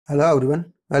Hello everyone,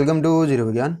 welcome to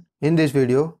Zero Vigyan. In this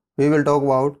video, we will talk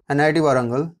about NIT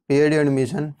Warangal PhD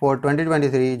admission for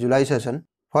 2023 July session.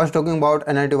 First talking about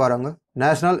NIT Warangal,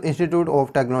 National Institute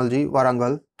of Technology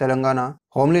Warangal, Telangana,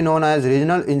 formerly known as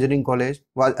Regional Engineering College,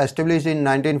 was established in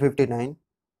 1959.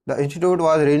 The institute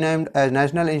was renamed as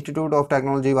National Institute of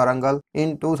Technology Warangal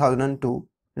in 2002.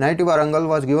 NIT Warangal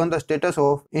was given the status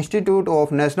of Institute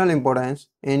of National Importance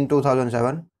in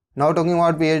 2007. Now talking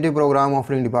about PhD program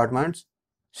offering departments.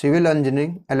 Civil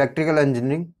Engineering, Electrical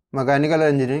Engineering, Mechanical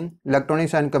Engineering,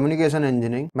 Electronics and Communication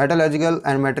Engineering, Metallurgical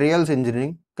and Materials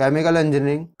Engineering, Chemical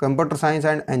Engineering, Computer Science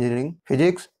and Engineering,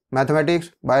 Physics,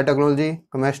 Mathematics, Biotechnology,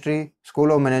 Chemistry,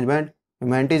 School of Management,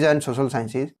 Humanities and Social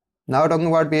Sciences. Now talking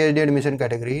about PhD admission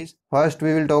categories. First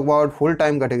we will talk about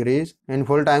full-time categories. In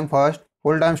full-time, first,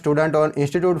 full-time student on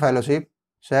Institute Fellowship.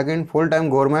 Second, full-time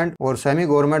government or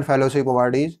semi-government fellowship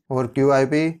awardees or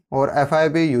QIP or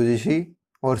FIP UGC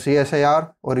or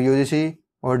CSIR or UGC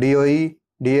or DOE,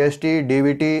 DST,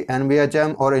 DBT,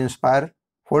 NBHM or Inspire,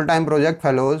 full-time project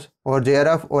fellows or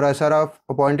JRF or SRF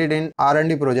appointed in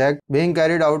R&D project being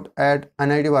carried out at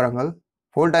NIT Warangal,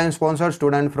 full-time sponsored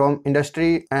student from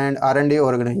industry and R&D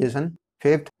organization.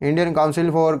 Fifth, Indian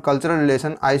Council for Cultural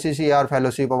Relations ICCR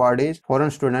fellowship awardees, foreign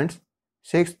students.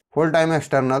 Sixth, full-time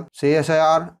external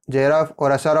CSIR, JRF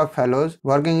or SRF fellows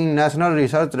working in national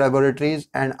research laboratories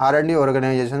and R&D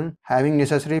organizations having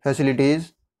necessary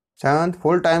facilities. Seventh,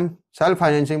 full-time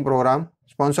self-financing program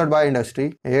sponsored by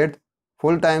industry. Eighth,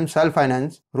 full-time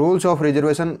self-finance. Rules of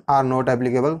reservation are not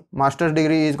applicable. Master's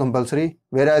degree is compulsory,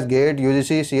 whereas GATE,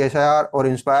 UGC, CSIR or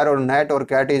Inspire or NET or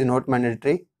CAT is not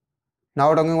mandatory.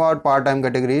 Now talking about part-time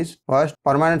categories. First,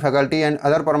 permanent faculty and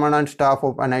other permanent staff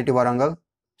of NIT Warangal.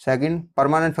 Second,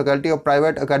 permanent faculty of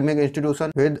private academic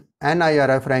institution with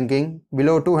NIRF ranking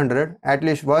below 200 at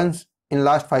least once in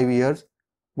last 5 years.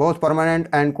 Both permanent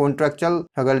and contractual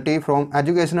faculty from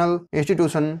educational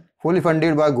institution fully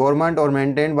funded by government or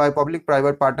maintained by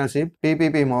public-private partnership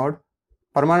PPP mode.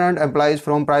 Permanent employees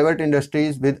from private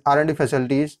industries with R&D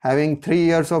facilities having 3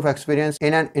 years of experience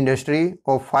in an industry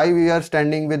of 5 years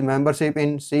standing with membership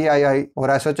in CII or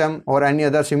SHM or any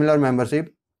other similar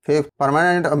membership. Fifth,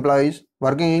 permanent employees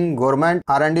working in government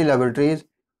R&D laboratories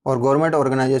or government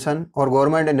organization or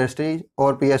government industries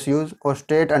or PSUs or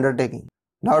state undertaking.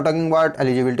 Now talking about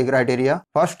eligibility criteria.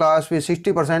 First class with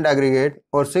 60% aggregate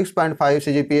or 6.5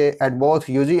 CGPA at both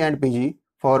UG and PG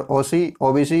for OC,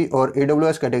 OBC or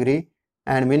EWS category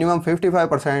and minimum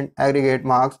 55% aggregate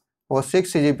marks or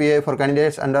 6 CGPA for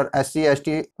candidates under SC,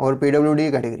 ST or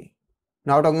PWD category.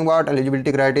 Now talking about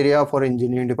eligibility criteria for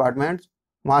engineering departments.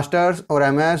 Master's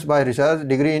or MS by research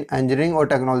degree in engineering or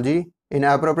technology in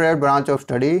appropriate branch of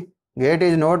study. GATE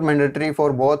is not mandatory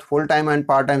for both full-time and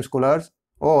part-time scholars,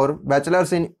 or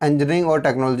bachelor's in engineering or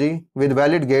technology with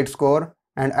valid GATE score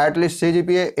and at least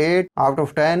CGPA 8 out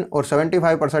of 10 or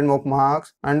 75% of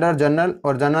marks under general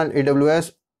or general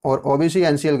EWS or OBC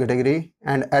NCL category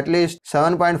and at least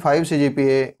 7.5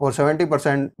 CGPA or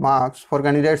 70% marks for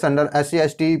candidates under SC,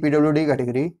 ST, PWD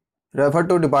category. Refer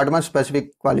to department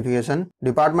specific qualification.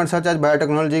 Departments such as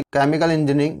Biotechnology, Chemical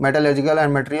Engineering, Metallurgical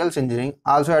and Materials Engineering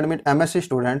also admit MSc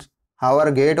students.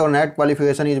 However, GATE or NET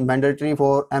qualification is mandatory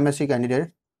for MSc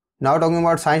candidates. Now talking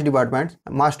about science departments.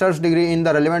 Master's degree in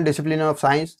the relevant discipline of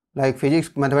science like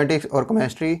physics, mathematics or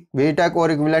chemistry, BTech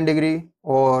or equivalent degree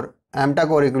or MTech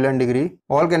or equivalent degree.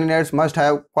 All candidates must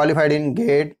have qualified in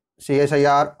GATE,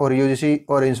 CSIR or UGC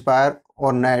or Inspire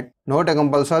or NET. Not a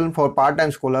compulsion for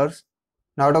part-time scholars.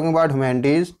 Now talking about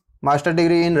humanities, master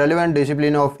degree in relevant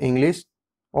discipline of English.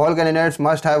 All candidates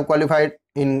must have qualified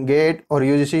in GATE or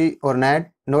UGC or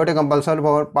NET, not a compulsion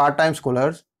for part-time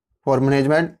scholars. For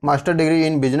management, master degree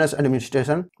in business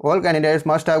administration. All candidates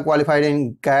must have qualified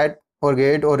in CAT or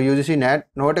GATE or UGC NET,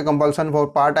 not a compulsion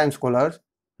for part-time scholars.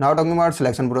 Now talking about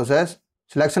selection process.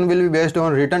 Selection will be based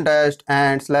on written test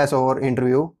and /or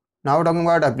interview. Now talking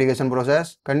about application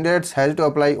process. Candidates has to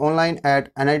apply online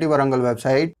at NIT Warangal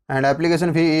website and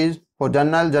application fee is for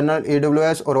general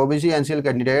EWS or OBC NCL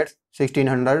candidates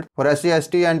 1600, for SC,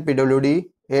 ST and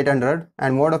PWD 800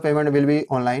 and mode of payment will be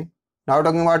online. Now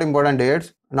talking about important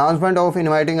dates. Announcement of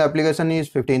inviting application is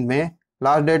 15th May.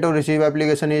 Last date to receive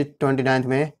application is 29th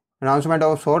May. Announcement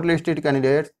of shortlisted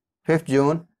candidates 5th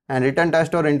June and written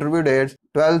test or interview dates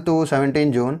 12 to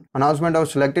 17 June. Announcement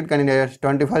of selected candidates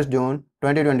 21st June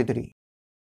 2023.